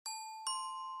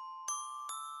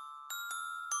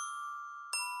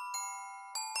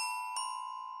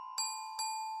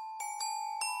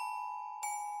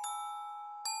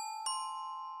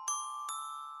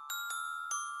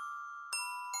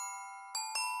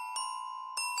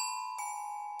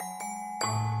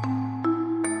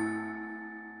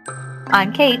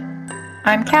I'm Kate.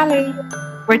 I'm Callie.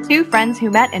 We're two friends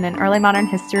who met in an early modern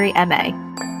history MA.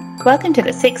 Welcome to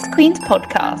the Six Queens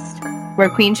podcast, where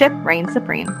queenship reigns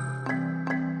supreme.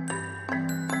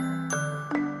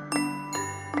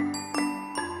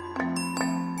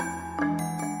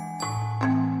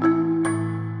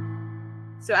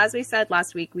 So as we said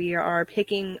last week, we are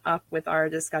picking up with our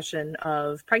discussion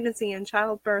of pregnancy and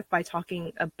childbirth by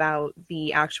talking about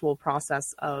the actual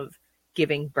process of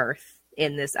giving birth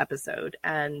in this episode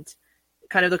and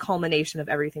kind of the culmination of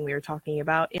everything we were talking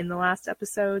about in the last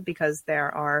episode, because there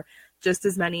are just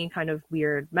as many kind of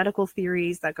weird medical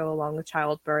theories that go along with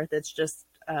childbirth. It's just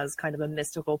as kind of a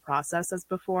mystical process as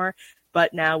before,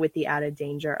 but now with the added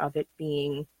danger of it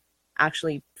being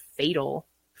actually fatal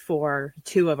for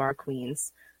two of our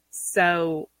queens.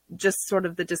 So just sort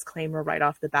of the disclaimer right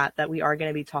off the bat that we are going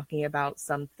to be talking about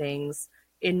some things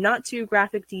in not too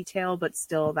graphic detail, but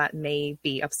still that may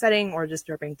be upsetting or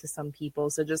disturbing to some people.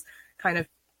 So just kind of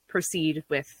proceed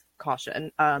with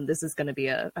caution. This is going to be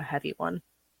a heavy one.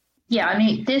 Yeah, I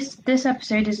mean, this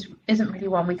episode isn't really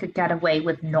one we could get away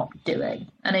with not doing.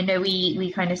 And I know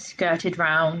we kind of skirted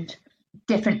around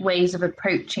different ways of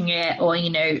approaching it, or,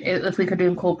 you know, if we could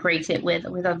incorporate it with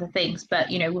other things. But,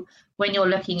 you know, when you're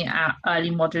looking at early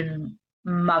modern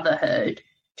motherhood,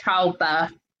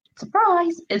 childbirth,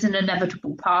 surprise, is an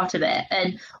inevitable part of it.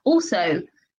 And also,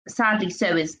 sadly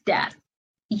so, is death.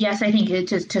 Yes, I think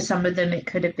to some of them it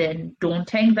could have been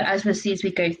daunting, but as we'll see as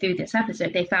we go through this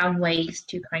episode, they found ways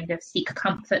to kind of seek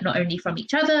comfort not only from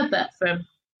each other, but from,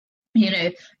 you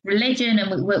know, religion, and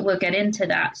we'll get into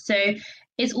that. So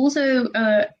it's also,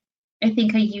 I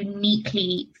think, a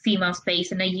uniquely female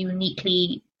space and a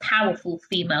uniquely powerful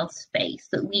female space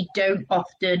that we don't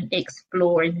often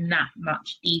explore in that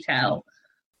much detail.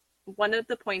 One of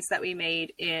the points that we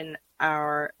made in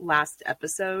our last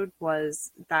episode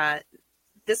was that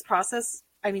this process,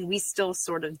 I mean, we still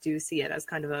sort of do see it as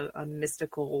kind of a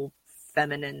mystical,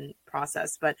 feminine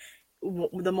process, but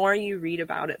the more you read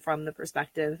about it from the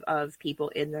perspective of people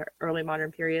in the early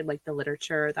modern period, like the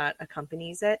literature that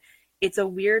accompanies it, it's a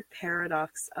weird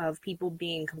paradox of people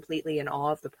being completely in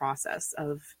awe of the process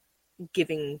of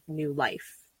giving new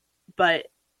life, but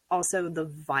also the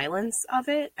violence of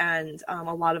it, and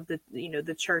a lot of the, you know,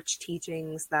 the church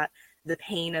teachings that the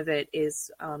pain of it is,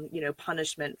 you know,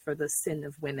 punishment for the sin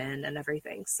of women and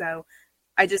everything. So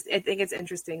I think it's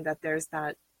interesting that there's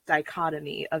that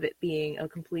dichotomy of it being a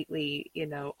completely, you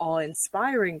know,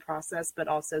 awe-inspiring process, but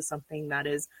also something that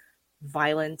is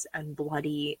violent and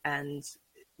bloody and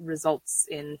results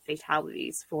in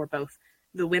fatalities for both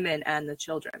the women and the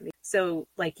children. So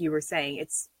like you were saying,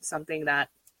 it's something that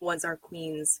once our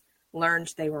queens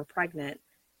learned they were pregnant,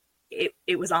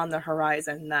 it was on the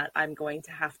horizon that I'm going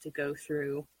to have to go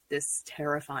through this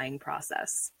terrifying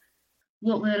process.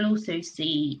 What we'll also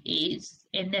see is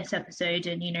in this episode,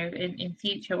 and, you know, in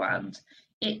future ones,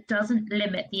 it doesn't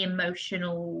limit the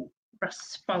emotional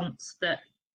response that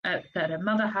a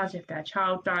mother has if their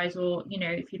child dies, or, you know,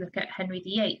 if you look at Henry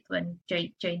VIII when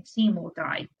Jane Seymour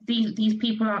died. These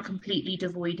people are completely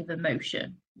devoid of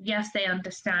emotion. Yes, they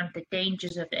understand the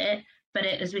dangers of it, but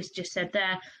as we just said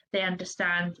there, they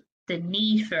understand the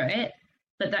need for it,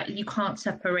 but that you can't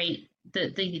separate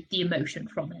the emotion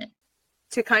from it.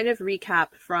 To kind of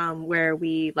recap from where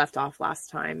we left off last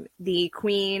time, the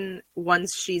queen,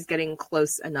 once she's getting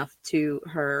close enough to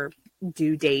her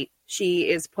due date, she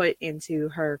is put into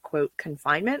her, quote,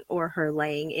 confinement, or her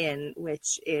laying in,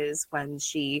 which is when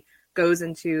she goes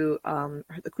into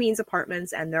the queen's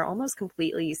apartments, and they're almost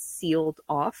completely sealed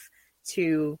off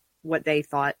to what they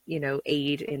thought, you know,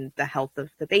 aid in the health of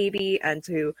the baby and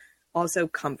to also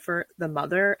comfort the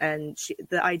mother. And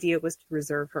the idea was to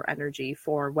reserve her energy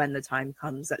for when the time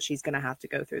comes that she's going to have to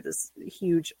go through this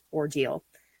huge ordeal.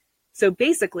 So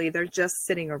basically, they're just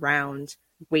sitting around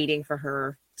waiting for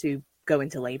her to go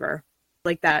into labor.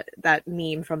 Like that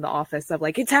meme from The Office of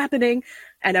like, it's happening,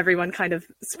 and everyone kind of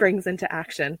springs into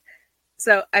action.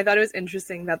 So I thought it was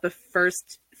interesting that the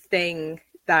first thing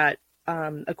that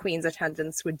a queen's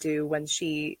attendants would do when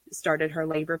she started her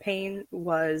labor pain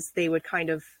was they would kind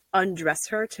of undress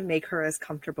her to make her as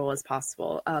comfortable as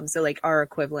possible. So like our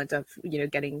equivalent of, you know,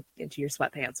 getting into your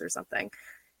sweatpants or something.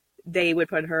 They would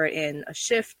put her in a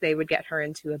shift. They would get her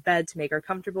into a bed to make her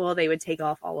comfortable. They would take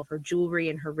off all of her jewelry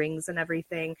and her rings and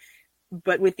everything,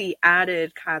 but with the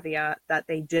added caveat that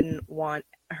they didn't want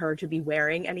her to be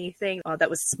wearing anything that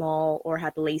was small or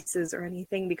had laces or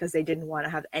anything, because they didn't want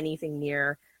to have anything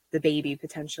near the baby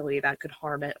potentially that could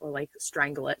harm it or like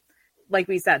strangle it. Like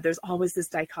we said, there's always this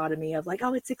dichotomy of like,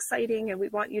 oh, it's exciting and we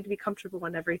want you to be comfortable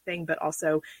and everything, but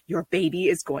also your baby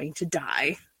is going to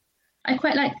die. I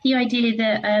quite like the idea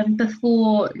that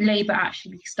before labour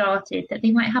actually started, that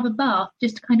they might have a bath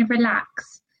just to kind of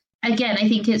relax. Again, I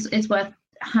think it's worth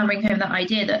hammering home that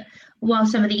idea that while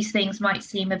some of these things might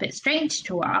seem a bit strange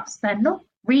to us, they're not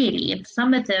really, and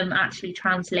some of them actually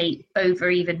translate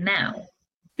over even now.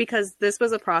 Because this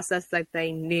was a process that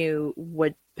they knew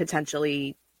would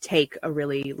potentially take a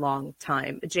really long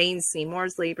time. Jane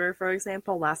Seymour's labor, for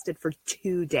example, lasted for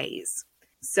 2 days.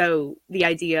 So the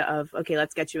idea of, okay,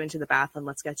 let's get you into the bath and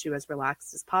let's get you as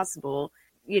relaxed as possible,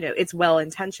 it's well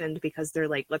intentioned because they're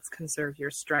like, let's conserve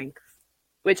your strength.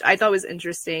 Which I thought was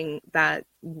interesting that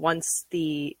once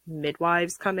the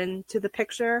midwives come into the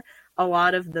picture, a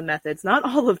lot of the methods, not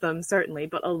all of them certainly,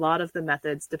 but a lot of the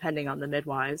methods, depending on the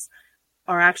midwives,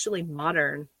 are actually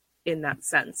modern in that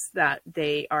sense, that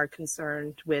they are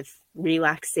concerned with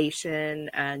relaxation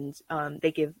and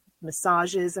they give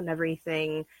massages and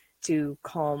everything to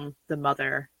calm the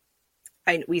mother.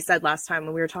 We said last time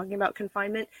when we were talking about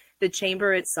confinement, the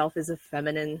chamber itself is a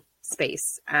feminine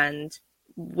space, and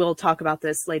we'll talk about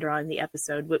this later on in the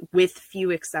episode, but with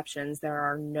few exceptions, there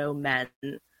are no men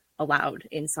allowed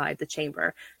inside the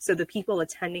chamber. So the people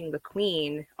attending the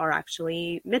queen are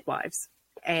actually midwives.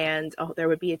 And there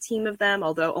would be a team of them,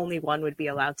 although only one would be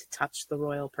allowed to touch the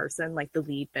royal person, like the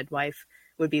lead midwife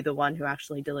would be the one who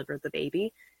actually delivered the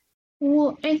baby.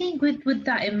 Well, I think with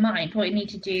that in mind, what you need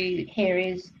to do here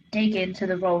is dig into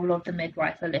the role of the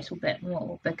midwife a little bit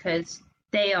more, because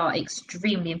they are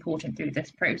extremely important through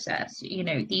this process.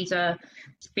 These are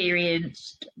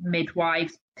experienced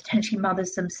midwives, potentially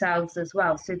mothers themselves as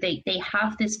well. So they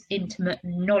have this intimate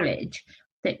knowledge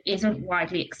that isn't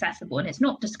widely accessible, and it's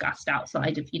not discussed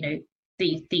outside of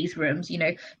these rooms.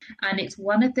 And it's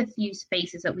one of the few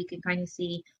spaces that we can kind of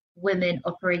see women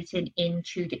operating in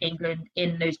Tudor England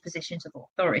in those positions of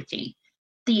authority.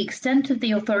 The extent of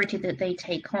the authority that they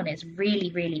take on is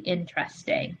really, really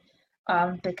interesting,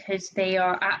 because they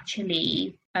are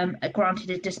actually granted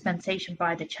a dispensation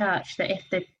by the church that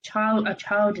if a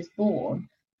child is born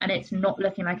and it's not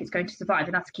looking like it's going to survive,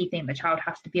 and that's a key thing, the child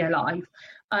has to be alive,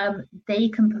 they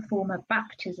can perform a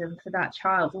baptism for that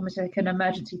child, almost like an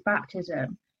emergency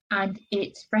baptism, and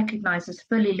it's recognised as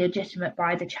fully legitimate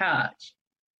by the church.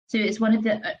 So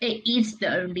it is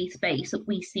the only space that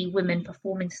we see women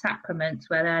performing sacraments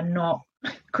where they're not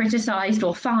criticised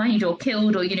or fined or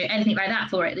killed or, anything like that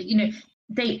for it. That,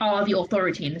 they are the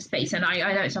authority in the space. And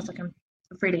I know it sounds like I'm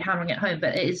really hammering it home,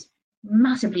 but it is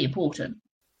massively important.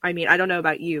 I mean, I don't know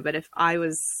about you, but if I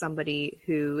was somebody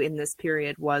who in this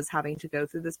period was having to go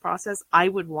through this process, I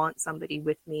would want somebody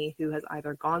with me who has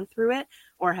either gone through it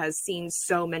or has seen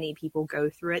so many people go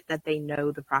through it that they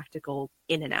know the practical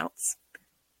in and outs.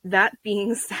 That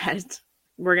being said,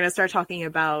 we're going to start talking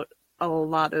about a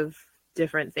lot of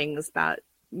different things that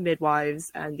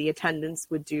midwives and the attendants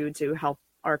would do to help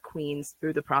our queens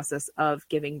through the process of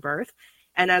giving birth.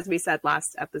 And as we said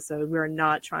last episode, we're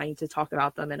not trying to talk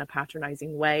about them in a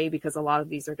patronizing way, because a lot of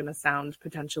these are going to sound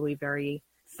potentially very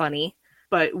funny,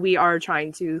 but we are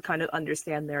trying to kind of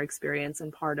understand their experience.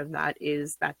 And part of that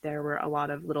is that there were a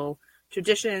lot of little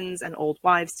traditions and old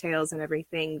wives' tales and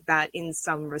everything that in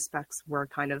some respects were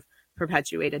kind of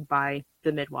perpetuated by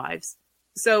the midwives.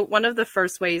 So one of the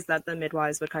first ways that the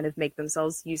midwives would kind of make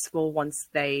themselves useful once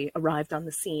they arrived on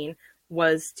the scene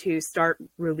was to start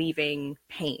relieving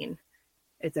pain.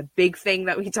 It's a big thing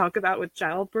that we talk about with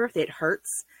childbirth. It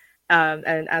hurts.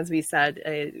 And as we said,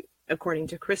 according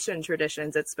to Christian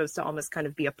traditions, it's supposed to almost kind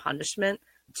of be a punishment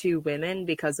to women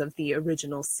because of the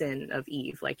original sin of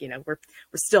Eve. Like, we're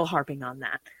still harping on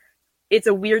that. It's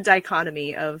a weird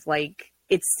dichotomy of like,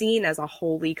 it's seen as a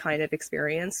holy kind of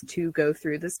experience to go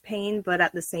through this pain, but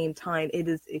at the same time, it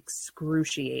is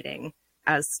excruciating,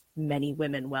 as many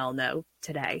women well know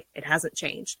today. It hasn't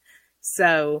changed.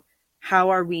 So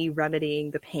how are we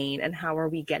remedying the pain, and how are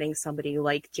we getting somebody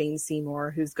like Jane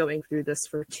Seymour, who's going through this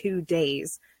for 2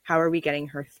 days, how are we getting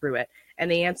her through it?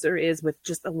 And the answer is with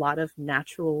just a lot of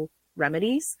natural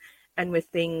remedies and with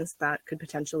things that could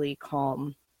potentially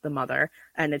calm the mother.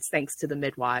 And it's thanks to the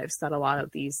midwives that a lot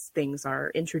of these things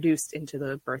are introduced into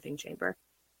the birthing chamber.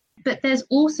 But there's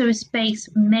also a space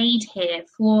made here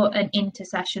for an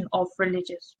intercession of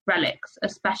religious relics,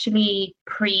 especially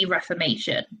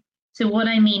pre-Reformation. So what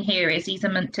I mean here is these are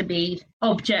meant to be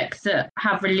objects that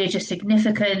have religious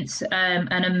significance, and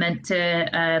are meant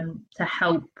to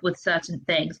help with certain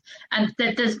things. And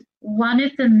there's one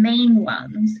of the main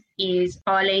ones is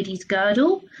Our Lady's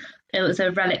girdle. It was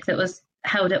a relic that was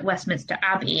held at Westminster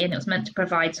Abbey, and it was meant to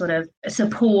provide sort of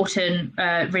support and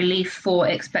relief for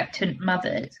expectant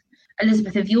mothers.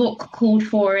 Elizabeth of York called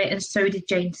for it, and so did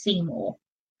Jane Seymour.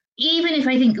 even if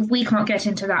I think we can't get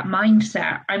into that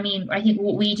mindset, I mean, I think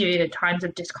what we do at times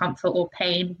of discomfort or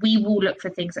pain, we will look for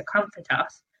things that comfort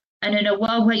us. And in a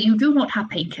world where you do not have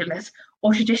painkillers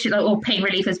or traditional or pain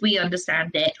relief as we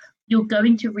understand it, you're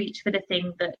going to reach for the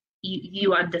thing that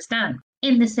you understand.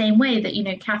 In the same way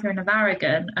that, Catherine of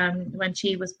Aragon, when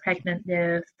she was pregnant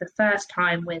the first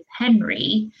time with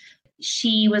Henry,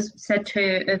 she was said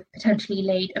to have potentially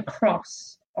laid a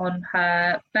cross on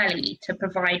her belly to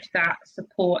provide that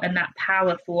support and that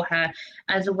power for her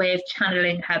as a way of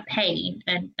channeling her pain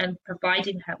and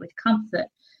providing her with comfort.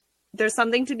 There's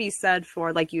something to be said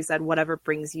for, like you said, whatever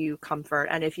brings you comfort.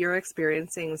 And if you're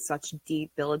experiencing such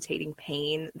debilitating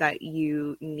pain that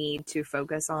you need to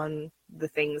focus on the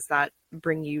things that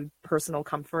bring you personal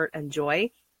comfort and joy,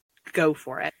 go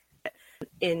for it.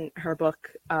 In her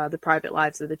book, The Private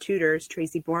Lives of the Tudors,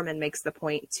 Tracy Borman makes the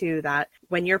point too that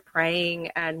when you're praying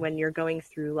and when you're going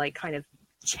through like kind of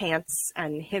chants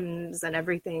and hymns and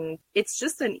everything, it's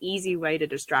just an easy way to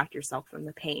distract yourself from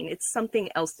the pain. It's something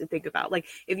else to think about. Like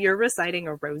if you're reciting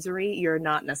a rosary, you're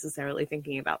not necessarily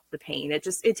thinking about the pain. It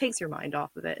takes your mind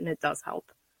off of it, and it does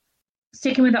help.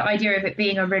 Sticking with the idea of it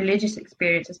being a religious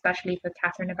experience, especially for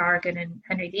Catherine of Aragon and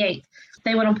Henry VIII,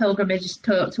 they went on pilgrimages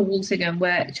to Walsingham,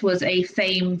 which was a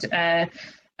famed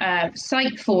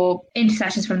site for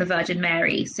intercessions from the Virgin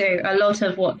Mary. So a lot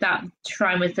of what that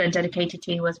shrine was then dedicated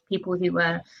to was people who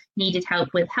needed help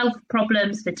with health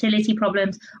problems, fertility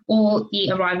problems, or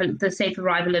the safe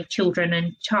arrival of children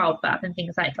and childbirth and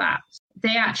things like that.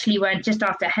 They actually went just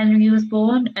after Henry was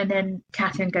born, and then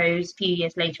Catherine goes a few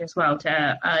years later as well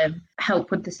to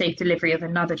help with the safe delivery of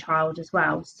another child as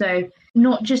well. So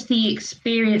not just the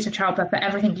experience of childbirth, but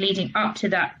everything leading up to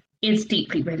that is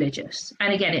deeply religious.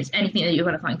 And again, it's anything that you're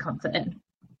going to find comfort in.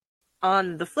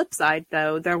 On the flip side,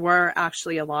 though, there were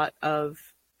actually a lot of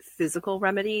physical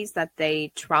remedies that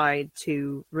they tried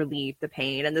to relieve the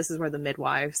pain. And this is where the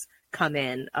midwives come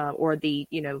in, or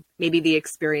maybe the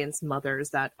experienced mothers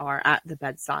that are at the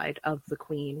bedside of the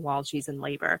queen while she's in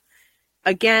labor.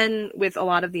 Again, with a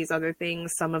lot of these other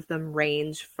things, some of them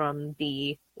range from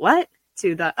the what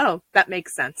to the, oh, that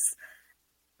makes sense.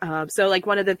 So like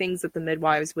one of the things that the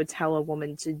midwives would tell a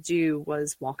woman to do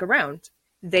was walk around.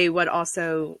 They would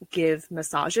also give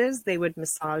massages. They would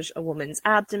massage a woman's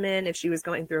abdomen. If she was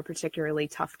going through a particularly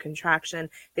tough contraction,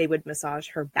 they would massage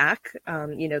her back,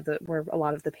 where a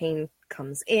lot of the pain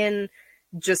comes in,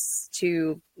 just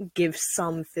to give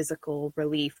some physical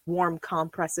relief. Warm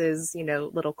compresses,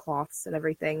 little cloths and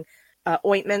everything.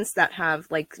 Ointments that have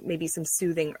like maybe some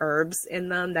soothing herbs in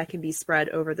them that can be spread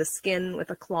over the skin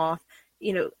with a cloth.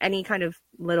 Any kind of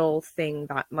little thing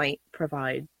that might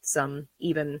provide some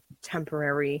even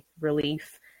temporary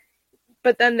relief.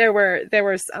 But then there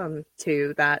were some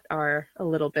too that are a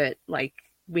little bit like,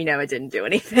 we know it didn't do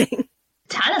anything.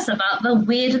 Tell us about the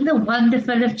weird and the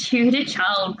wonderful of Tudor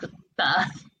childbirth.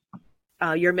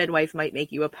 Your midwife might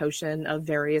make you a potion of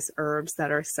various herbs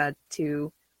that are said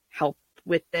to help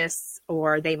with this,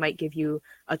 or they might give you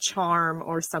a charm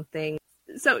or something.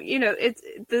 So, it's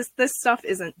this stuff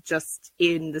isn't just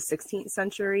in the 16th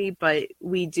century, but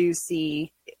we do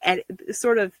see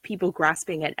sort of people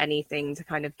grasping at anything to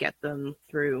kind of get them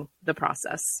through the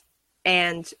process.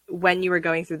 And when you were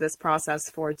going through this process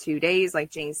for 2 days,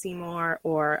 like Jane Seymour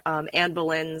or Anne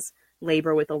Boleyn's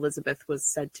labor with Elizabeth was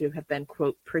said to have been,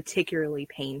 quote, particularly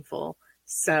painful.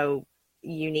 So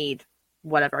you need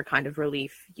whatever kind of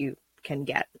relief you can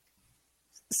get.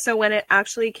 So when it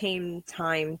actually came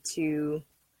time to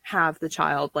have the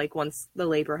child, like once the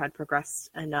labor had progressed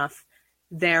enough,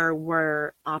 there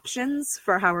were options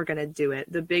for how we're going to do it.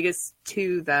 The biggest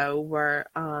two, though, were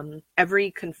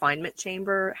every confinement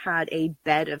chamber had a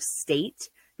bed of state,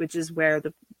 which is where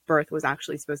the birth was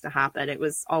actually supposed to happen. It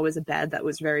was always a bed that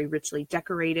was very richly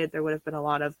decorated. There would have been a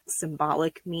lot of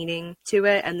symbolic meaning to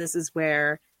it. And this is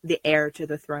where the heir to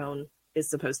the throne is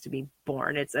supposed to be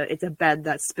born. It's a bed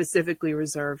that's specifically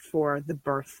reserved for the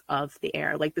birth of the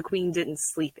heir. Like the queen didn't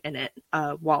sleep in it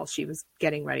while she was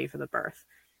getting ready for the birth.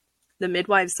 The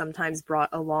midwives sometimes brought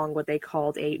along what they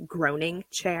called a groaning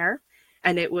chair,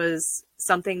 and it was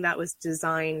something that was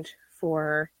designed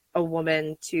for a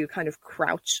woman to kind of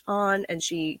crouch on, and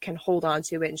she can hold on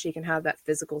to it and she can have that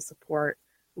physical support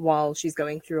while she's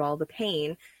going through all the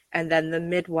pain. And then the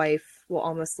midwife will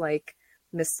almost like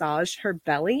massage her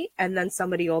belly, and then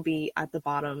somebody will be at the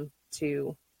bottom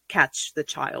to catch the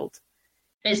child.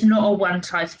 It's not a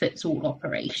one-size-fits-all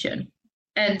operation.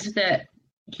 And that,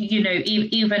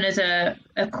 even as a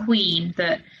queen,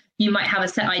 that you might have a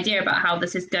set idea about how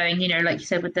this is going, like you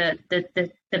said, with the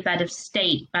bed of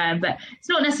state, but it's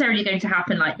not necessarily going to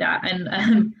happen like that.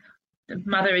 And the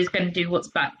mother is going to do what's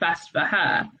best for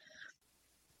her.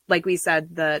 like we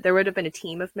said, there would have been a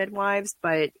team of midwives,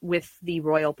 but with the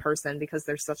royal person, because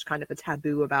there's such kind of a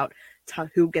taboo about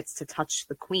who gets to touch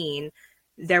the queen,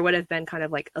 there would have been kind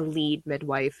of like a lead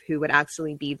midwife who would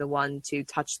actually be the one to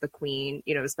touch the queen,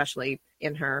 especially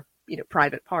in her,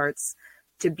 private parts,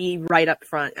 to be right up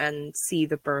front and see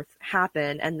the birth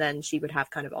happen. And then she would have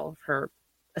kind of all of her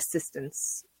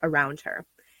assistants around her.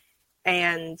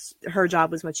 And her job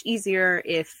was much easier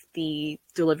if the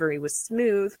delivery was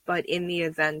smooth, but in the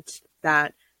event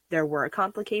that there were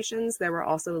complications, there were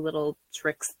also little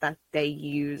tricks that they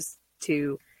used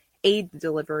to aid the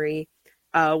delivery.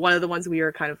 One of the ones we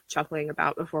were kind of chuckling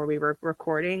about before we were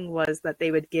recording was that they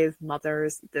would give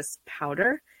mothers this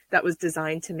powder that was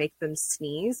designed to make them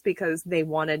sneeze, because they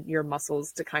wanted your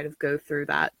muscles to kind of go through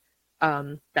that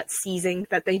seizing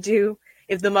that they do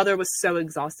if the mother was so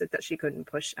exhausted that she couldn't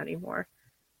push anymore.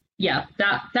 Yeah,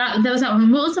 that there was that one.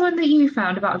 What was the one that you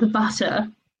found about the butter?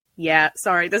 Yeah,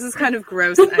 sorry, this is kind of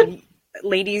gross, and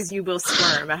ladies, you will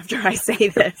squirm after I say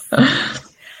this.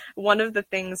 One of the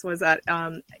things was that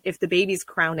if the baby's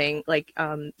crowning,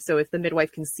 so if the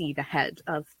midwife can see the head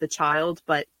of the child,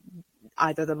 but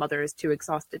either the mother is too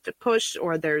exhausted to push,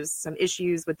 or there's some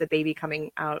issues with the baby coming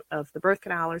out of the birth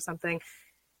canal or something,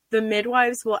 the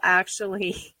midwives will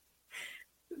actually,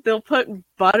 they'll put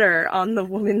butter on the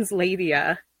woman's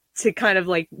labia to kind of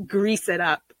like grease it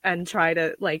up and try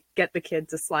to like get the kid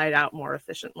to slide out more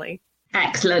efficiently.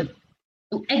 Excellent.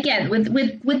 Again, with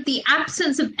the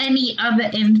absence of any other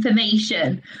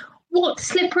information, what's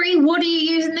slippery? What do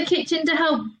you use in the kitchen to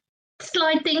help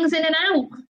slide things in and out?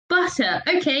 Butter.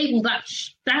 Okay, well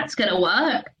that's going to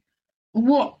work.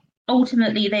 What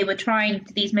ultimately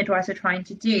these midwives are trying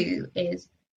to do is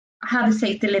have a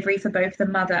safe delivery for both the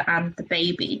mother and the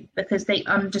baby, because they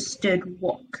understood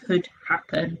what could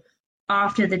happen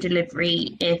after the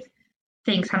delivery if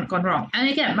things hadn't gone wrong. And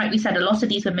again, like we said, a lot of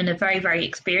these women are very, very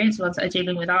experienced, the ones that are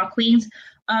dealing with our queens.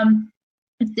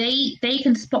 They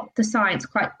can spot the signs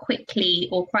quite quickly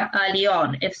or quite early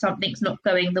on if something's not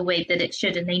going the way that it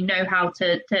should, and they know how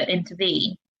to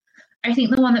intervene. I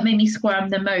think the one that made me squirm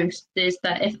the most is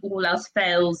that if all else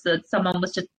fails, that someone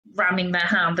was just ramming their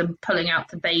hand and pulling out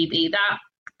the baby. That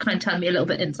kind of turned me a little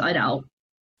bit inside out.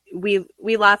 We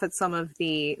laugh at some of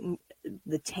the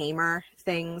tamer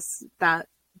things that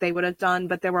they would have done,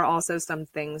 but there were also some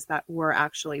things that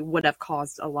would have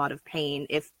caused a lot of pain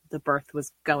if the birth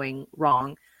was going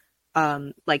wrong.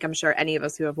 Like I'm sure any of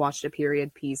us who have watched a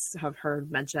period piece have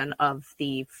heard mention of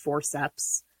the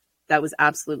forceps. That was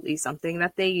absolutely something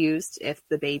that they used if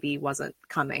the baby wasn't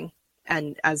coming.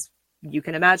 And as you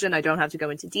can imagine, I don't have to go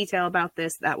into detail about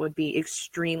this, that would be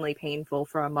extremely painful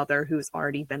for a mother who's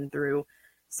already been through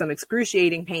some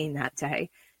excruciating pain that day.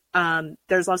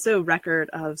 There's also a record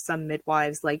of some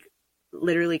midwives like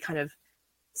literally kind of,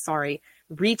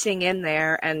 reaching in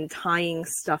there and tying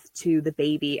stuff to the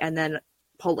baby and then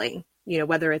pulling,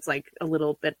 whether it's like a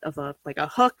little bit of a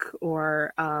hook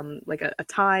or like a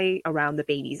tie around the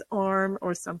baby's arm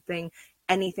or something,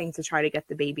 anything to try to get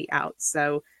the baby out.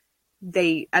 So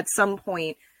at some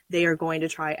point they are going to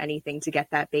try anything to get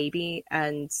that baby,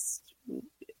 and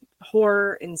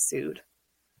horror ensued.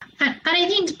 And I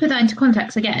think to put that into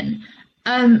context again,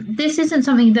 this isn't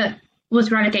something that was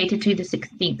relegated to the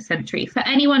 16th century. For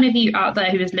any one of you out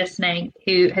there who is listening,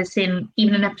 who has seen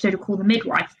even an episode of Call the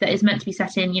Midwife that is meant to be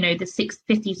set in, the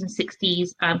 50s and 60s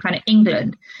kind of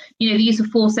England, the use of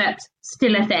forceps,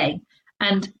 still a thing.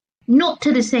 And not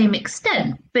to the same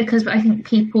extent, because I think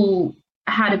people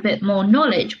had a bit more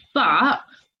knowledge, but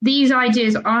these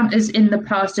ideas aren't as in the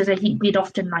past as I think we'd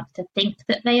often like to think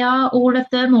that they are, all of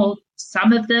them, or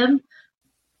some of them.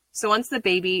 So once the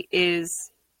baby is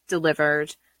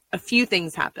delivered, a few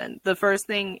things happen. The first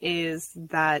thing is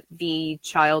that the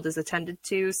child is attended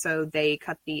to, so they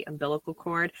cut the umbilical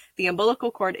cord. The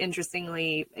umbilical cord,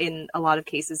 interestingly, in a lot of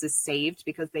cases is saved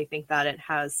because they think that it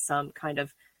has some kind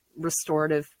of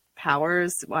restorative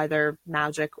powers, either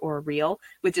magic or real,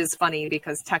 which is funny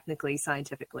because technically,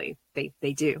 scientifically,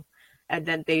 they do. And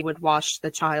then they would wash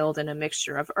the child in a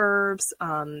mixture of herbs.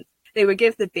 They would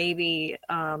give the baby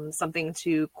something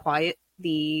to quiet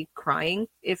the crying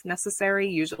if necessary,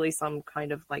 usually some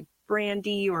kind of like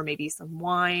brandy or maybe some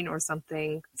wine or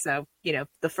something. So,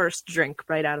 the first drink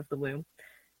right out of the womb.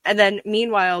 And then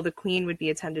meanwhile, the queen would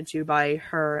be attended to by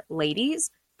her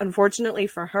ladies. Unfortunately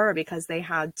for her, because they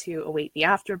had to await the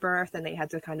afterbirth and they had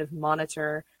to kind of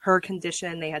monitor her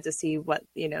condition, they had to see what,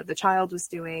 the child was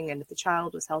doing and if the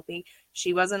child was healthy.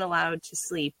 She wasn't allowed to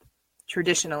sleep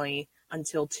traditionally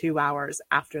until 2 hours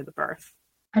after the birth.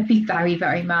 I'd be very,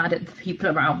 very mad at the people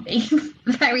around me.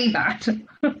 Very bad.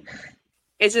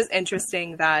 It's just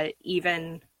interesting that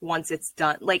even once it's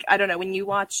done, like, I don't know, when you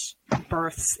watch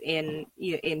births in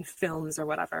films or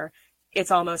whatever,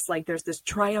 it's almost like there's this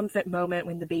triumphant moment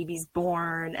when the baby's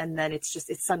born, and then it's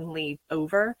suddenly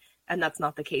over. And that's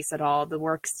not the case at all. The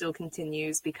work still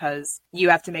continues because you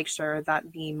have to make sure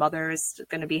that the mother is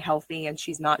going to be healthy and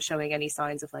she's not showing any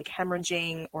signs of like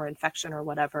hemorrhaging or infection or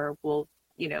whatever. We'll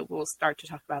start to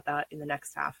talk about that in the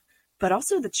next half. But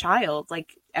also the child,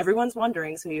 like, everyone's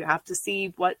wondering, so you have to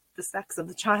see what the sex of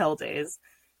the child is,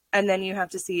 and then you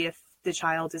have to see if the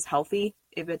child is healthy,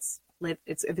 if it's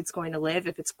going to live,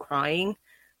 if it's crying,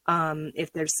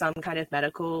 if there's some kind of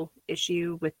medical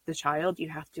issue with the child, you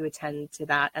have to attend to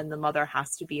that, and the mother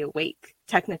has to be awake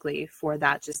technically for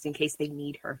that, just in case they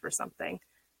need her for something.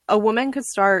 A woman could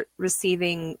start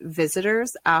receiving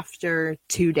visitors after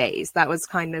 2 days. That was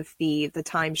kind of the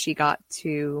time she got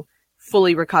to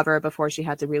fully recover before she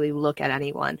had to really look at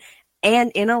anyone.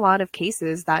 And in a lot of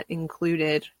cases, that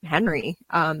included Henry.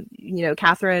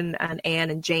 Catherine and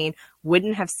Anne and Jane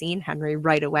wouldn't have seen Henry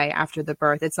right away after the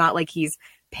birth. It's not like he's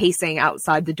pacing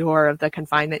outside the door of the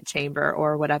confinement chamber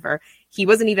or whatever. He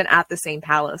wasn't even at the same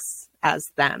palace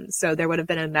as them. So there would have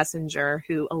been a messenger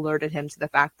who alerted him to the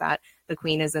fact that the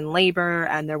queen is in labor,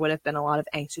 and there would have been a lot of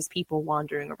anxious people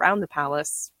wandering around the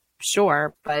palace.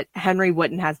 Sure, but Henry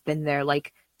wouldn't have been there,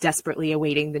 like, desperately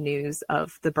awaiting the news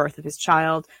of the birth of his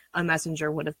child. A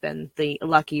messenger would have been the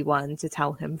lucky one to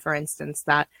tell him, for instance,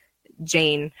 that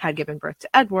Jane had given birth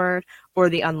to Edward, or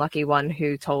the unlucky one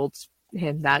who told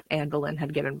him that Anne Boleyn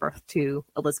had given birth to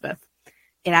Elizabeth.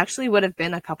 It actually would have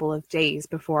been a couple of days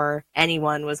before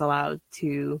anyone was allowed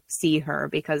to see her,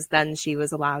 because then she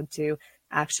was allowed to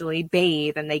actually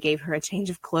bathe, and they gave her a change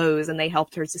of clothes, and they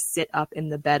helped her to sit up in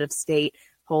the bed of state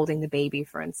holding the baby,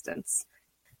 for instance.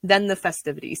 Then the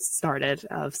festivities started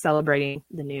of celebrating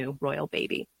the new royal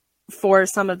baby. For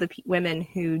some of the women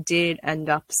who did end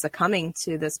up succumbing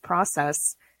to this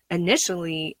process,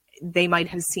 initially they might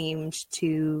have seemed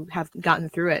to have gotten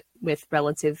through it with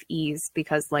relative ease,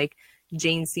 because, like,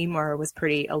 Jane Seymour was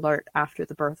pretty alert after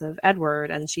the birth of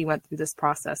Edward, and she went through this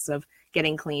process of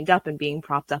getting cleaned up and being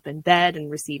propped up in bed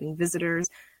and receiving visitors.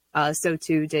 So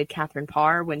too did Catherine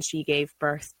Parr when she gave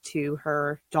birth to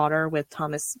her daughter with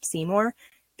Thomas Seymour.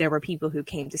 There were people who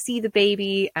came to see the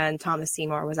baby, and Thomas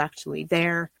Seymour was actually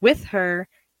there with her.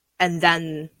 And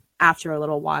then after a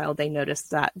little while, they noticed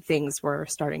that things were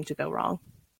starting to go wrong.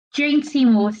 Jane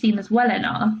Seymour was seen as well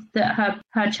enough that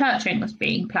her churching was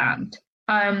being planned,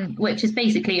 which is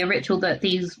basically a ritual that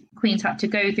these queens had to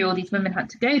go through, or these women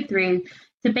had to go through,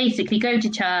 to basically go to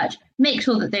church, make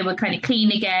sure that they were kind of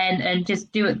clean again, and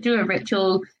just do a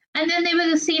ritual. And then they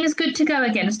were seen as good to go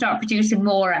again and start producing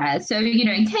more heirs. So,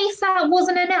 in case that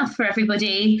wasn't enough for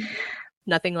everybody.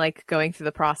 Nothing like going through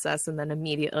the process and then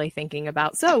immediately thinking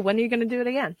about, so when are you going to do it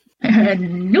again?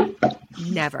 Nope.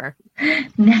 Never.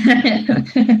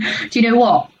 Do you know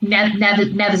what?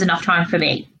 Never's enough time for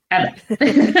me. Ever.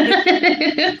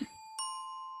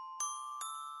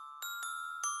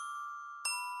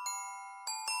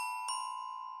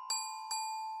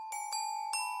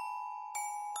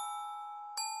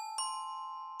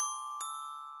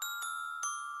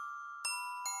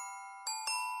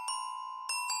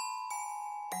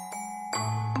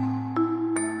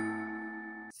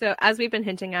 So as we've been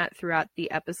hinting at throughout the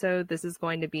episode, this is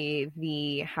going to be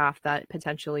the half that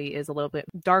potentially is a little bit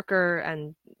darker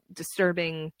and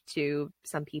disturbing to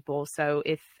some people. So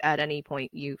if at any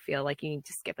point you feel like you need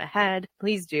to skip ahead,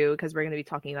 please do, because we're going to be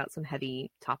talking about some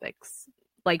heavy topics.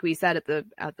 Like we said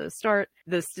at the start,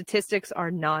 the statistics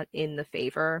are not in the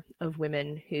favor of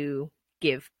women who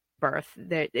give birth.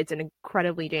 It's an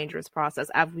incredibly dangerous process.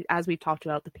 As we've talked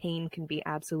about, the pain can be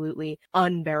absolutely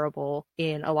unbearable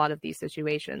in a lot of these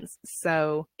situations.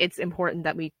 So it's important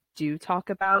that we do talk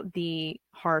about the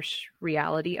harsh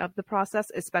reality of the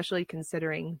process, especially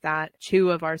considering that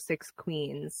 2 of our 6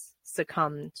 queens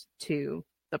succumbed to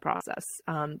the process,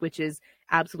 which is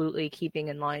absolutely keeping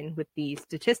in line with the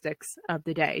statistics of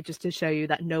the day, just to show you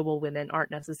that noble women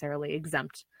aren't necessarily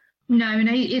exempt. No,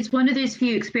 it's one of those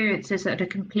few experiences that are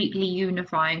completely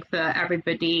unifying for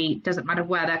everybody. Doesn't matter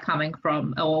where they're coming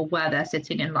from or where they're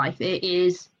sitting in life. It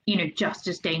is, just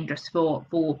as dangerous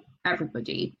for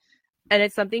everybody. And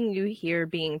it's something you hear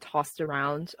being tossed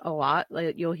around a lot.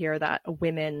 Like, you'll hear that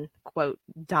women, quote,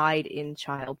 died in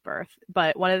childbirth.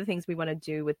 But one of the things we want to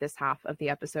do with this half of the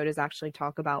episode is actually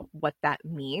talk about what that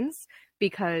means.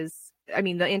 Because,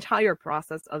 the entire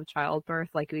process of childbirth,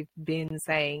 like we've been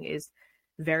saying, is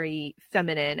very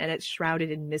feminine, and it's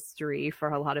shrouded in mystery for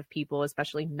a lot of people,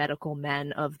 especially medical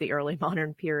men of the early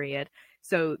modern period.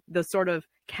 So the sort of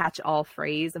catch-all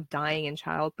phrase of dying in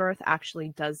childbirth actually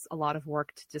does a lot of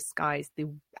work to disguise the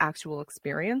actual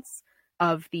experience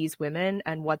of these women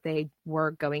and what they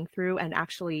were going through and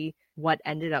actually what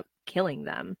ended up killing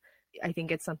them. I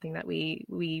think it's something that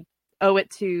we owe it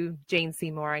to Jane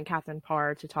Seymour and Catherine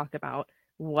Parr to talk about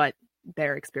what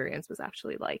their experience was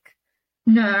actually like.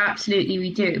 No, absolutely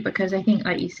we do, because I think,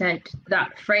 like you said,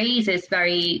 that phrase is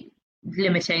very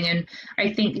limiting, and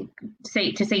I think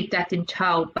to say death in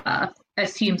childbirth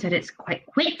assumes that it's quite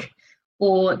quick,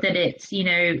 or that it's, you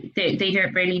know, they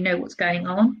don't really know what's going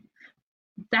on.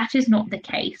 That is not the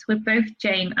case. With both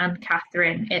Jane and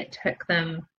Catherine, it took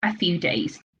them a few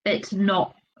days. It's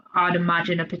not, I'd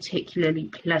imagine, a particularly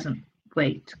pleasant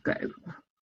way to go.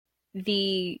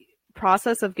 The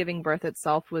process of giving birth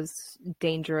itself was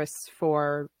dangerous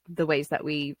for the ways that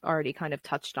we already kind of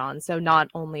touched on. So not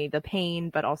only the pain,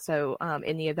 but also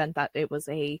in the event that it was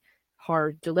a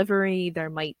hard delivery, there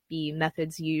might be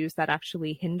methods used that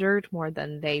actually hindered more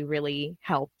than they really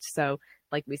helped. So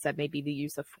like we said, maybe the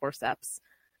use of forceps.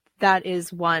 That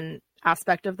is one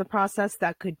aspect of the process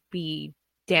that could be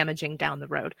damaging down the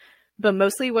road. But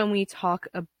mostly when we talk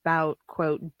about,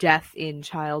 quote, death in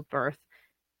childbirth,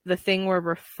 the thing we're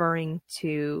referring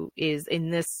to is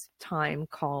in this time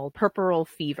called puerperal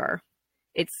fever.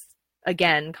 It's,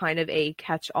 again, kind of a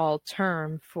catch-all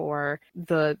term for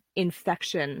the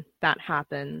infection that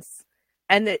happens.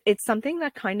 And it's something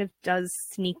that kind of does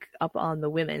sneak up on the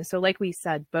women. So like we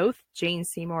said, both Jane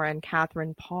Seymour and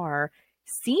Catherine Parr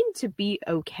seemed to be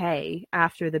okay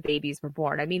after the babies were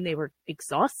born. I mean, they were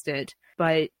exhausted,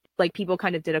 but like people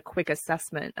kind of did a quick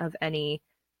assessment of any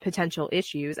potential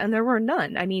issues, and there were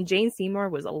none. I mean, Jane Seymour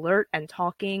was alert and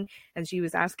talking, and she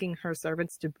was asking her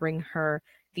servants to bring her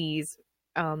these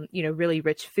really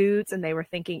rich foods, and they were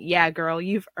thinking, yeah, girl,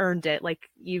 you've earned it. Like,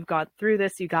 you've got through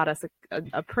this, you got us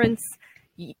a prince.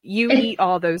 You eat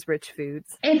all those rich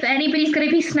foods. If anybody's going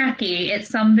to be snacky, it's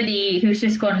somebody who's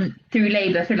just gone through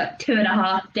labour for like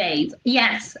 2.5 days.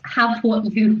 Yes, have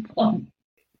what you want.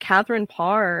 Catherine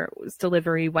Parr's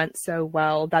delivery went so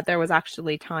well that there was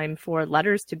actually time for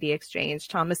letters to be exchanged.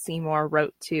 Thomas Seymour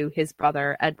wrote to his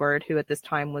brother Edward, who at this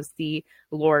time was the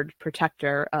Lord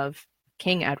Protector of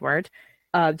King Edward,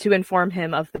 to inform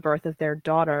him of the birth of their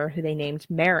daughter, who they named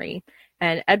Mary.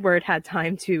 And Edward had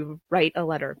time to write a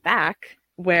letter back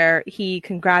where he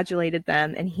congratulated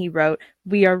them, and he wrote,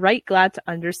 "We are right glad to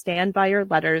understand by your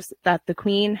letters that the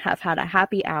Queen hath had a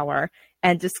happy hour,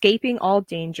 and escaping all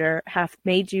danger hath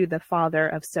made you the father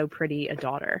of so pretty a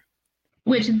daughter."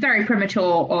 Which is very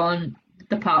premature on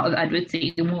the part of Edward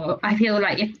Seymour. I feel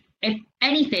like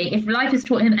if life has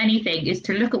taught him anything, is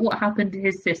to look at what happened to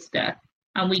his sister,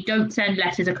 and we don't send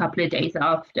letters a couple of days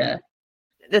after.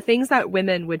 The things that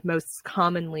women would most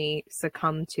commonly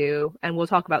succumb to, and we'll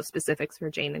talk about specifics for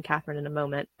Jane and Catherine in a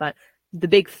moment, but the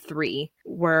big three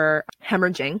were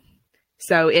hemorrhaging.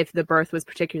 So if the birth was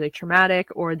particularly traumatic,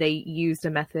 or they used a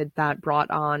method that brought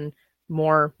on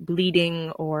more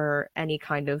bleeding or any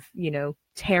kind of,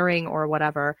 tearing or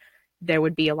whatever, there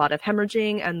would be a lot of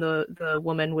hemorrhaging, and the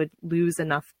woman would lose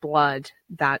enough blood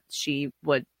that she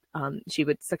would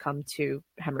succumb to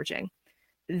hemorrhaging.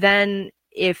 Then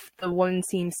if the woman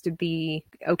seems to be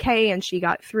okay and she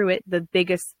got through it, the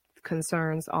biggest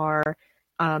concerns are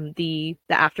the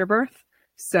afterbirth.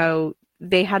 So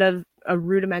they had a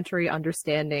rudimentary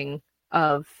understanding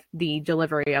of the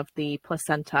delivery of the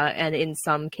placenta, and in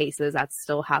some cases that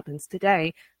still happens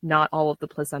today. Not all of the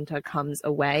placenta comes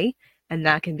away, and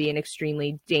that can be an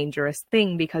extremely dangerous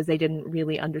thing because they didn't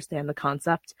really understand the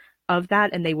concept of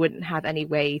that, and they wouldn't have any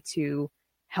way to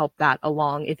help that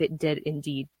along if it did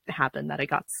indeed happen that it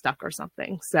got stuck or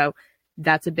something. So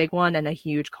that's a big one and a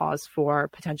huge cause for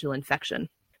potential infection.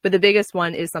 But the biggest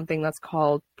one is something that's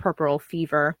called puerperal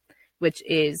fever, which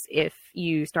is if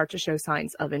you start to show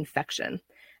signs of infection.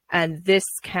 And this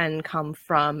can come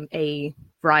from a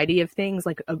variety of things,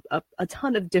 like a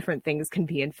ton of different things can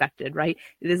be infected, right?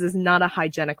 This is not a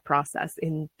hygienic process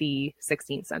in the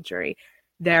 16th century.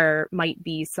 There might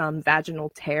be some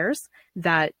vaginal tears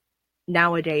that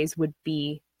nowadays would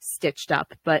be stitched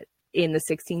up, but in the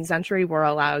 16th century were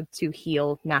allowed to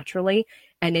heal naturally.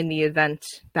 And in the event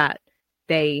that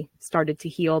they started to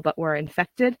heal but were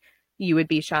infected, you would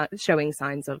be showing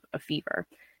signs of a fever.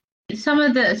 Some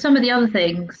of the other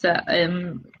things that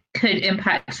could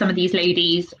impact some of these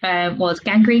ladies was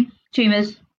gangrene,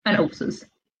 tumours, and ulcers.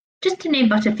 Just to name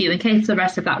but a few, in case the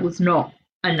rest of that was not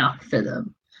enough for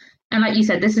them. And like you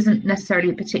said, this isn't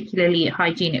necessarily a particularly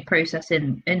hygienic process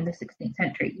in the 16th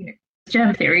century.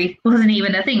 Germ theory wasn't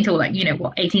even a thing till, like,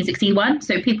 1861.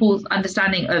 So people's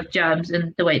understanding of germs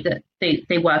and the way that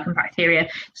they work in bacteria,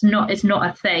 it's not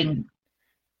a thing.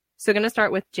 So, going to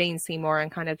start with Jane Seymour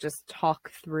and kind of just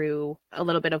talk through a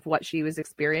little bit of what she was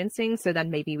experiencing. So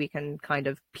then maybe we can kind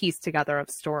of piece together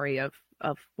a story of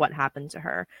what happened to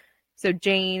her. So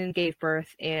Jane gave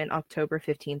birth in October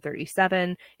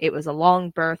 1537. It was a long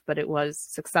birth, but it was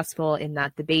successful in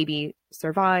that the baby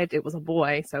survived. It was a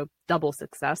boy, so double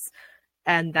success.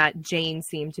 And that Jane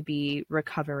seemed to be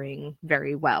recovering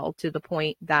very well, to the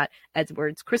point that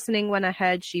Edward's christening went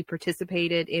ahead. She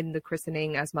participated in the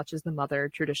christening as much as the mother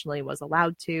traditionally was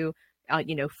allowed to,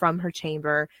 from her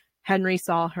chamber. Henry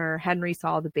saw her. Henry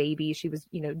saw the baby. She was,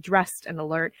 dressed and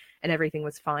alert, and everything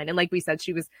was fine. And like we said,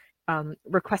 she was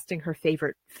requesting her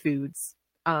favorite foods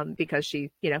because she,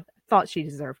 thought she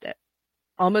deserved it.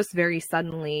 Almost very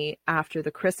suddenly after the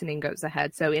christening goes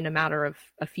ahead, so in a matter of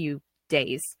a few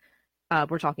days,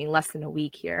 we're talking less than a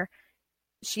week here,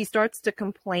 she starts to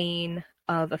complain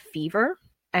of a fever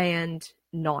and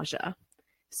nausea.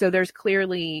 So there's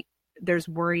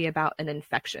worry about an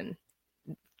infection.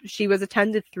 She was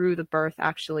attended through the birth,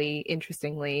 actually,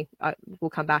 interestingly, we'll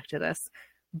come back to this,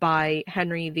 by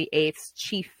Henry VIII's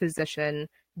chief physician,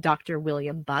 Dr.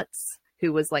 William Butts,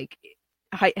 who was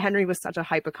Henry was such a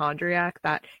hypochondriac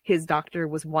that his doctor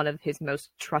was one of his most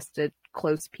trusted,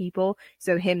 close people.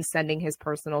 So him sending his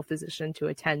personal physician to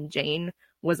attend Jane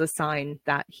was a sign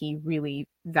that he really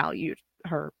valued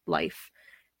her life.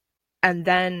 And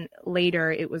then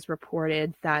later it was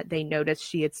reported that they noticed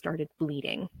she had started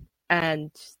bleeding,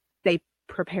 and they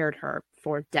prepared her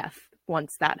for death.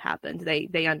 Once that happened,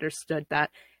 they understood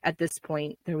that at this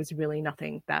point there was really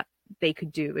nothing that they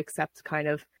could do except kind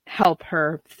of help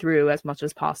her through as much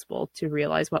as possible to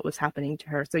realize what was happening to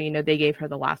her. So, they gave her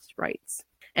the last rites.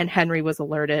 And Henry was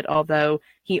alerted, although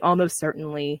he almost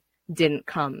certainly didn't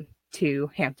come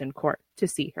to Hampton Court to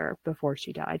see her before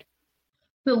she died.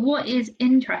 But what is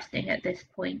interesting at this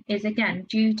point is, again,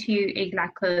 due to a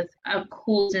lack of a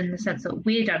cause in the sense that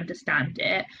we'd understand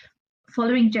it,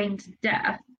 following Jane's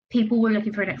death, people were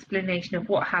looking for an explanation of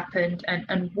what happened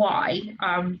and why,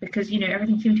 because,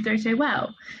 everything seemed to go so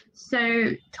well.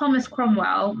 So Thomas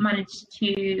Cromwell managed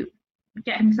to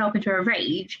get himself into a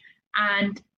rage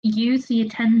and use the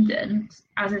attendants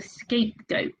as a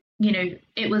scapegoat.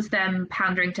 It was them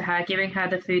pandering to her, giving her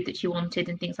the food that she wanted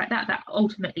and things like that, that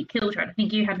ultimately killed her. And I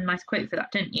think you had a nice quote for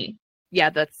that, didn't you? Yeah,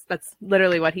 that's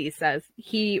literally what he says.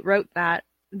 He wrote that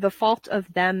the fault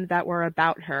of them that were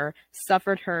about her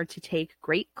suffered her to take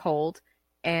great cold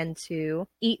and to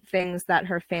eat things that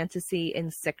her fantasy in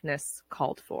sickness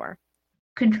called for.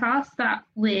 Contrast that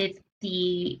with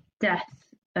the death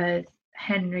of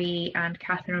Henry and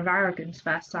Catherine of Aragon's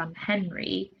first son,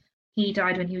 Henry. He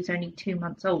died when he was only 2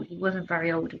 months old. He wasn't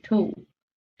very old at all.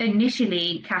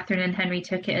 Initially, Catherine and Henry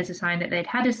took it as a sign that they'd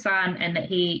had a son and that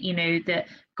that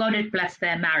God had blessed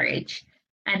their marriage.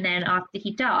 And then after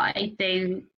he died,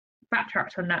 they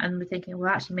backtracked on that and were thinking,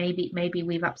 well, actually, maybe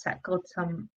we've upset God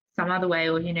some other way,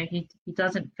 or he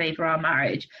doesn't favor our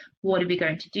marriage. What are we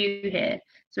going to do here?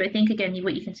 So I think, again,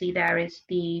 what you can see there is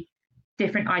the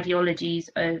different ideologies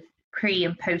of pre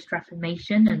and post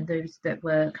Reformation and those that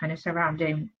were kind of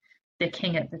surrounding the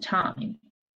king at the time.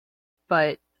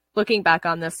 But looking back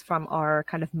on this from our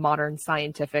kind of modern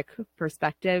scientific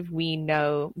perspective, we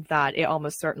know that it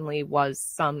almost certainly was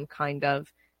some kind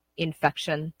of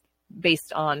infection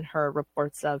based on her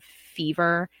reports of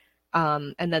fever.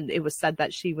 And then it was said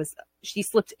that she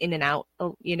slipped in and out.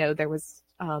 There was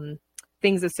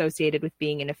things associated with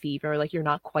being in a fever, like you're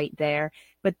not quite there.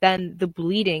 But then the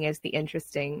bleeding is the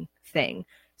interesting thing.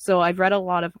 So I've read a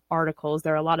lot of articles.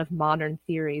 There are a lot of modern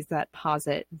theories that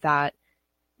posit that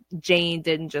Jane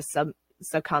didn't just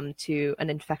succumb to an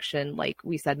infection, like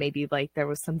we said, maybe like there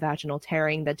was some vaginal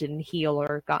tearing that didn't heal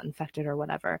or got infected or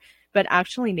whatever, but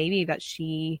actually maybe that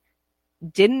she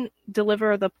didn't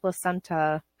deliver the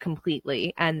placenta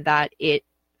completely and that it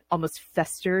almost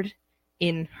festered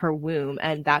in her womb,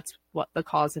 and that's what the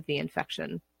cause of the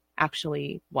infection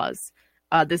actually was.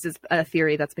 This is a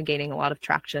theory that's been gaining a lot of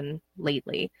traction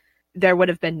lately. There would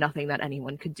have been nothing that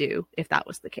anyone could do if that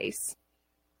was the case.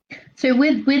 So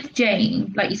with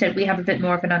Jane, like you said, we have a bit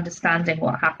more of an understanding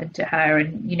what happened to her,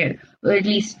 and or at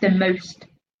least the most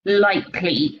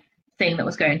likely thing that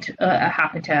was going to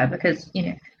happen to her, because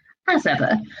as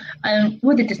ever,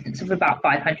 with a distance of about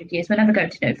 500 years, we're never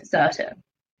going to know for certain.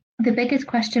 The biggest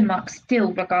question mark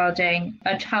still regarding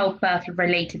a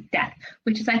childbirth-related death,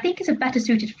 which I think is a better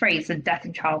suited phrase than death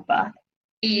in childbirth,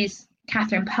 is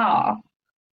Catherine Parr.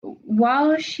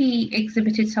 While she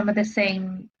exhibited some of the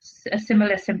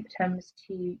similar symptoms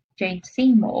to Jane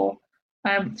Seymour,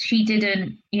 She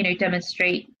didn't,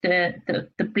 demonstrate the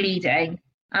bleeding,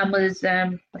 and was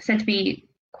said to be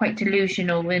quite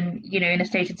delusional and, in a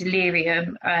state of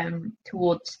delirium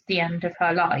towards the end of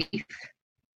her life.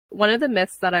 One of the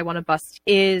myths that I want to bust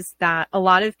is that a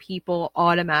lot of people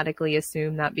automatically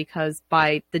assume that because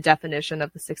by the definition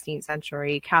of the 16th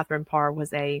century, Catherine Parr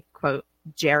was a, quote,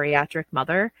 geriatric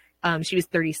mother. She was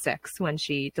 36 when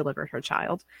she delivered her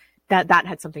child. That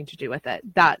had something to do with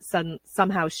it. That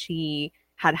somehow she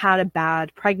had had a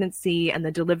bad pregnancy and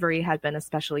the delivery had been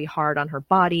especially hard on her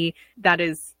body. That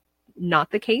is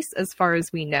not the case as far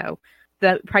as we know.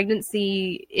 The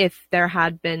pregnancy, if there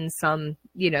had been some,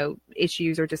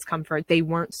 issues or discomfort, they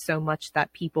weren't so much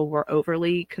that people were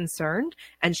overly concerned.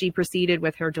 And she proceeded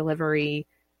with her delivery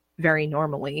very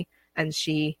normally, and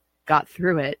she got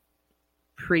through it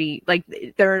pretty, like,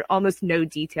 there are almost no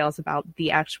details about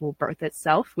the actual birth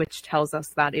itself, which tells us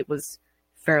that it was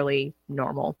fairly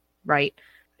normal, right?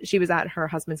 She was at her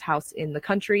husband's house in the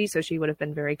country, so she would have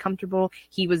been very comfortable.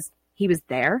 He was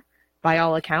there by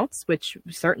all accounts, which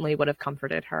certainly would have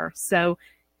comforted her. So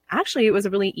actually it was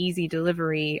a really easy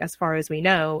delivery as far as we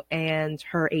know, and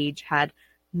her age had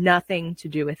nothing to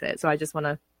do with it. So I just want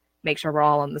to make sure we're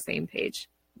all on the same page.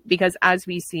 Because as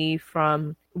we see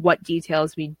from what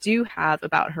details we do have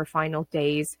about her final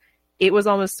days, it was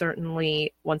almost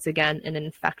certainly, once again, an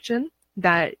infection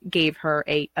that gave her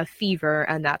a fever,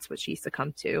 and that's what she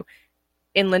succumbed to.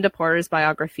 In Linda Porter's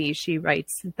biography, she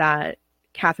writes that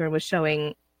Catherine was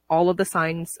showing all of the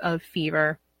signs of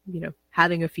fever,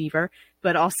 having a fever,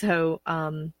 but also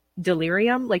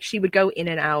delirium. Like, she would go in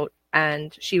and out,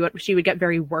 and she would get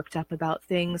very worked up about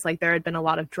things. Like, there had been a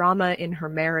lot of drama in her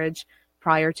marriage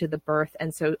prior to the birth,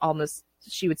 and so almost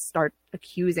she would start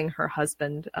accusing her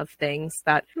husband of things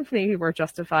that maybe were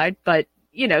justified, but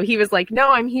he was like, no,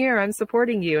 I'm here, I'm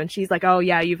supporting you. And she's like, oh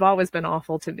yeah, you've always been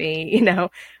awful to me,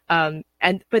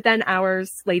 but then hours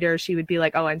later she would be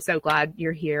like, oh, I'm so glad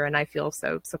you're here and I feel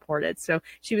so supported. So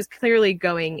she was clearly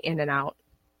going in and out.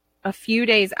 A few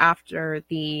days after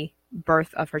the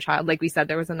birth of her child, like we said,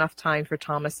 there was enough time for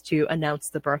Thomas to announce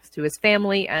the birth to his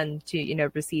family and to,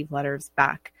 receive letters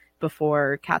back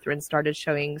before Catherine started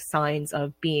showing signs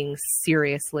of being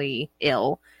seriously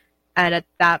ill. And at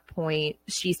that point,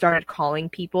 she started calling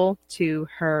people to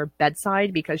her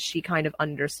bedside because she kind of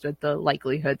understood the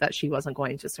likelihood that she wasn't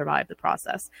going to survive the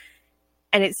process.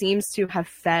 And it seems to have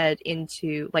fed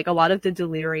into, like, a lot of the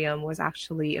delirium was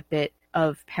actually a bit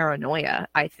of paranoia,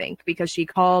 I think, because she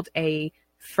called a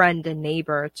friend and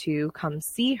neighbor to come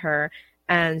see her.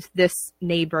 And this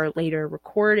neighbor later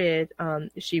recorded,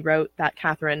 she wrote that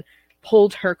Catherine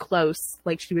pulled her close,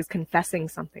 like she was confessing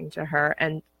something to her,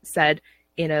 and said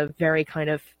in a very kind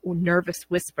of nervous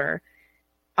whisper,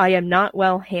 I am not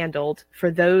well handled, for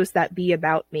those that be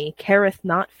about me careth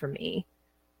not for me.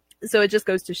 So it just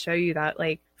goes to show you that,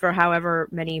 like, for however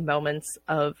many moments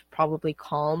of probably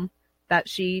calm that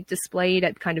she displayed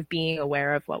at kind of being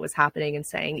aware of what was happening and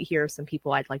saying, here are some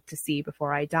people I'd like to see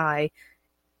before I die,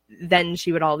 then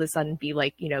she would all of a sudden be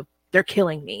like, they're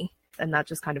killing me. And that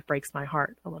just kind of breaks my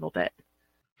heart a little bit.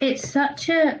 It's such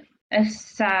a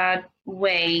sad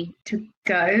way to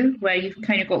go, where you've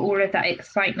kind of got all of that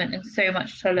excitement and so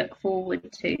much to look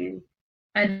forward to.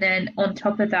 And then on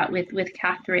top of that, with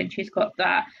Catherine, she's got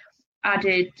that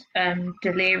added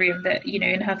delirium that,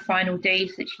 in her final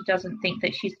days, that she doesn't think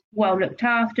that she's well looked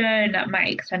after, and that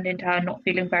might extend into her not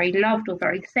feeling very loved or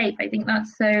very safe. I think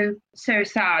that's so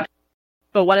sad.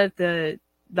 But one of the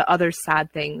other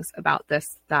sad things about this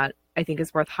that I think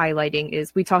is worth highlighting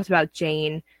is we talked about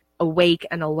Jane awake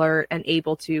and alert and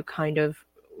able to kind of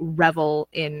revel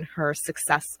in her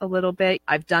success a little bit.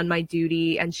 I've done my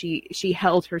duty, and she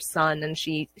held her son, and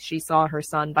she saw her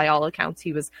son. By all accounts,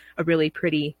 he was a really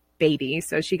pretty baby,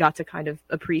 so she got to kind of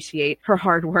appreciate her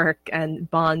hard work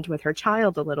and bond with her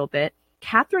child a little bit.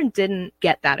 Catherine didn't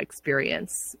get that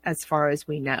experience, as far as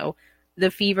we know.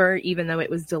 The fever, even though it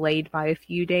was delayed by a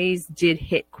few days, did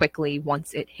hit quickly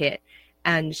once it hit,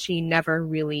 and she never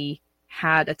really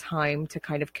had a time to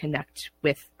kind of connect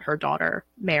with her daughter,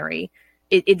 Mary.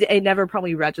 It never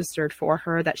probably registered for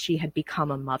her that she had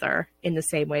become a mother in the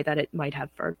same way that it might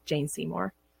have for Jane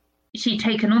Seymour. She'd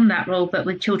taken on that role, but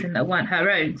with children that weren't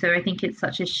her own. So I think it's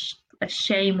such a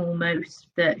shame almost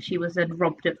that she was then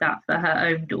robbed of that for her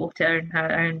own daughter and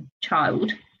her own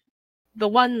child. The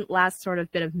one last sort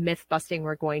of bit of myth busting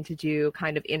we're going to do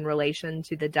kind of in relation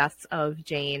to the deaths of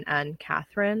Jane and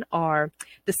Catherine are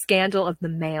the scandal of the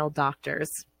male doctors.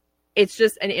 It's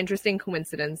just an interesting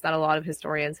coincidence that a lot of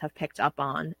historians have picked up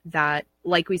on that,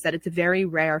 like we said, it's very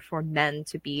rare for men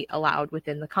to be allowed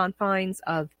within the confines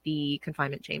of the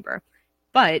confinement chamber.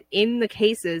 But in the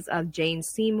cases of Jane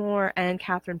Seymour and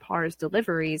Catherine Parr's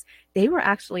deliveries, they were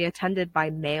actually attended by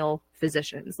male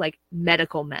physicians, like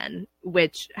medical men,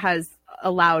 which has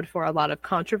allowed for a lot of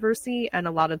controversy and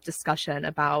a lot of discussion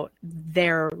about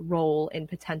their role in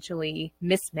potentially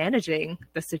mismanaging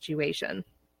the situation.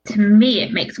 To me,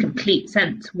 it makes complete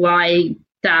sense why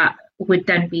that would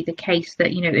then be the case,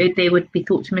 that they would be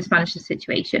thought to mismanage the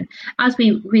situation. As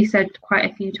we said quite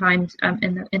a few times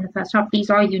in the first half, these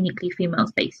are uniquely female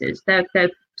spaces. They're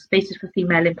spaces for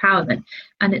female empowerment,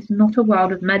 and it's not a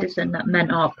world of medicine that men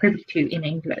are privy to in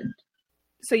England.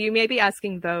 So you may be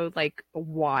asking, though, like,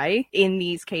 why in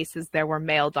these cases there were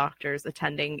male doctors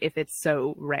attending if it's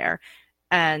so rare?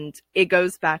 And it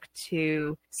goes back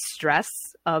to stress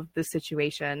of the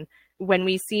situation. When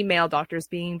we see male doctors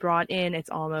being brought in,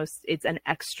 it's an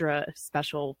extra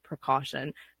special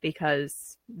precaution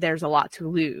because there's a lot to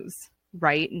lose,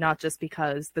 right? Not just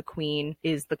because the queen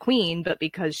is the queen, but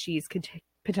because she's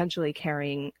potentially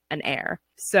carrying an heir.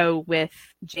 So with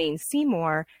Jane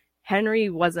Seymour, Henry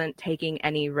wasn't taking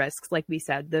any risks. Like we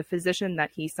said, the physician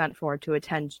that he sent for to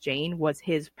attend Jane was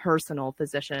his personal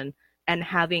physician, and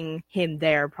having him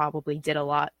there probably did a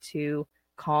lot to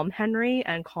calm Henry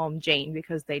and calm Jane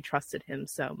because they trusted him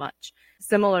so much.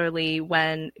 Similarly,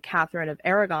 when Catherine of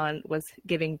Aragon was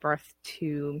giving birth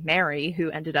to Mary, who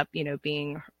ended up,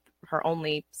 being her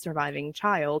only surviving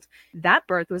child, that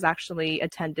birth was actually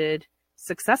attended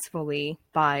successfully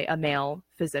by a male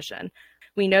physician.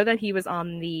 We know that he was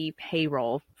on the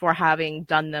payroll for having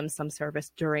done them some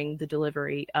service during the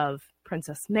delivery of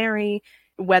Princess Mary.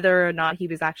 Whether or not he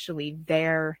was actually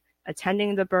there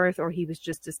attending the birth or he was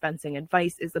just dispensing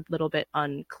advice is a little bit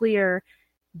unclear,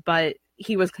 but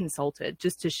he was consulted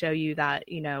just to show you that,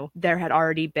 there had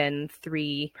already been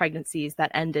 3 pregnancies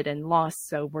that ended in loss,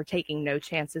 so we're taking no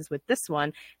chances with this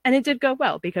one. And it did go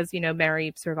well because,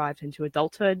 Mary survived into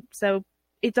adulthood, so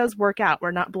it does work out.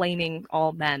 We're not blaming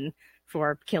all men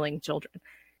for killing children.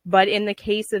 But in the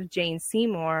case of Jane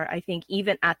Seymour, I think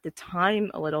even at the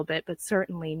time a little bit, but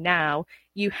certainly now,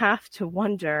 you have to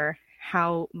wonder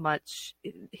how much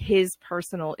his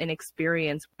personal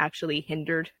inexperience actually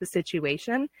hindered the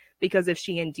situation. Because if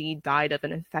she indeed died of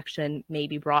an infection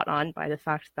maybe brought on by the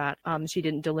fact that she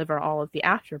didn't deliver all of the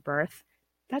afterbirth,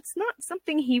 that's not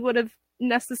something he would have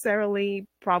necessarily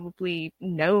probably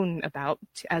known about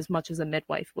as much as a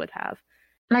midwife would have.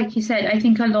 Like you said, I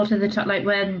think a lot of the time, like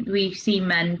when we see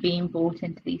men being brought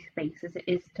into these spaces, it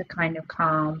is to kind of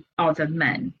calm other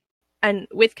men. And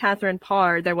with Catherine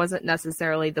Parr, there wasn't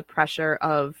necessarily the pressure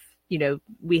of,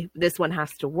 this one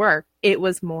has to work. It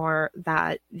was more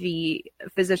that the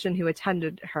physician who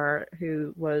attended her,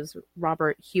 who was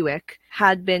Robert Hewick,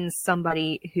 had been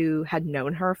somebody who had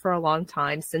known her for a long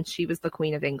time since she was the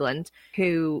Queen of England,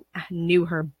 who knew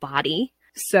her body.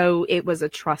 So it was a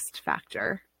trust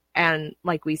factor. And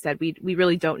like we said, we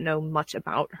really don't know much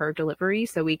about her delivery,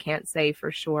 so we can't say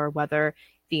for sure whether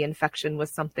the infection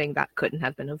was something that couldn't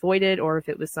have been avoided or if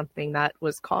it was something that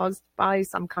was caused by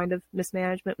some kind of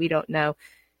mismanagement. We don't know.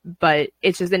 But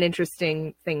it's just an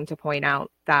interesting thing to point out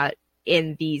that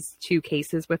in these 2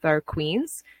 cases with our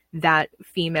queens, that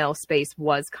female space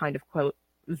was kind of, quote,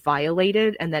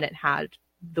 violated, and then it had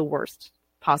the worst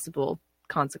possible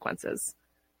consequences.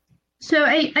 So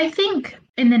I think,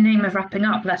 in the name of wrapping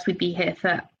up, lest we be here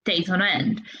for days on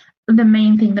end, the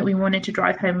main thing that we wanted to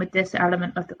drive home with this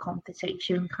element of the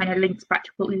conversation kind of links back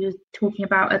to what we were talking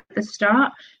about at the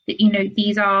start, that,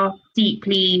 these are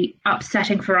deeply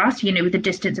upsetting for us, with the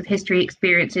distance of history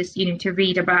experiences, to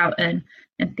read about and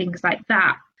things like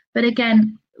that. But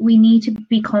again, we need to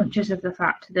be conscious of the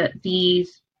fact that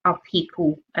these are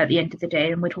people at the end of the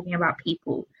day, and we're talking about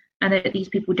people. And that these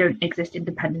people don't exist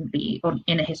independently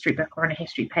in a history book or on a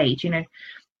history page.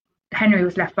 Henry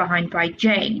was left behind by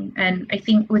Jane. And I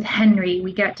think with Henry,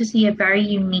 we get to see a very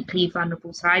uniquely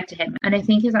vulnerable side to him. And I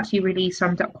think it's actually really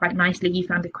summed up quite nicely. You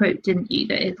found a quote, didn't you,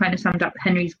 that it kind of summed up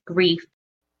Henry's grief.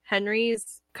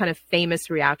 Henry's kind of famous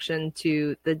reaction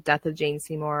to the death of Jane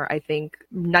Seymour, I think,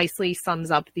 nicely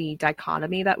sums up the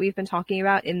dichotomy that we've been talking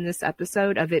about in this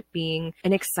episode of it being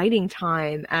an exciting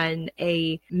time and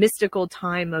a mystical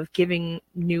time of giving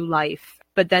new life,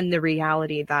 but then the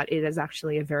reality that it is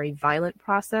actually a very violent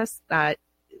process that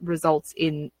results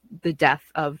in the death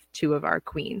of 2 of our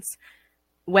queens.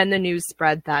 When the news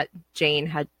spread that Jane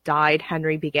had died,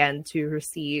 Henry began to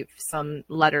receive some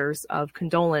letters of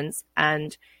condolence,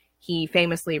 and he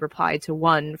famously replied to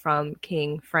one from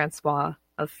King Francois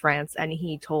of France, and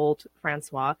he told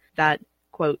Francois that,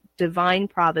 quote, "Divine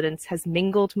Providence has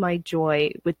mingled my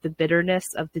joy with the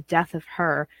bitterness of the death of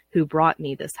her who brought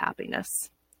me this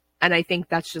happiness." And I think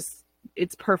that's just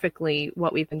it's perfectly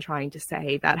what we've been trying to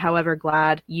say, that however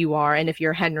glad you are, and if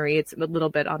you're Henry, it's a little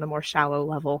bit on a more shallow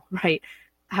level, right?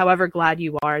 However glad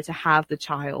you are to have the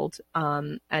child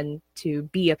and to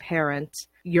be a parent,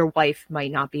 your wife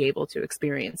might not be able to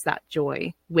experience that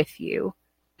joy with you.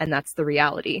 And that's the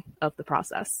reality of the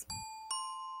process.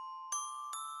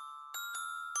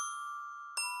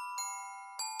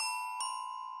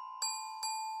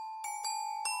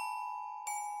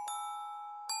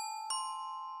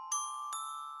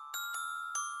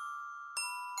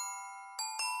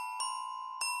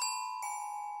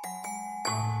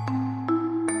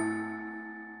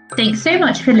 Thanks so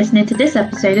much for listening to this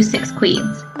episode of Six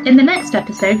Queens. In the next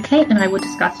episode, Kate and I will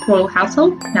discuss royal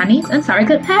household, nannies, and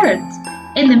surrogate parents.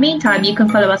 In the meantime, you can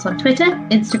follow us on Twitter,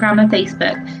 Instagram, and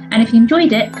Facebook. And if you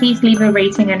enjoyed it, please leave a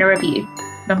rating and a review.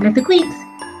 Long live the Queens!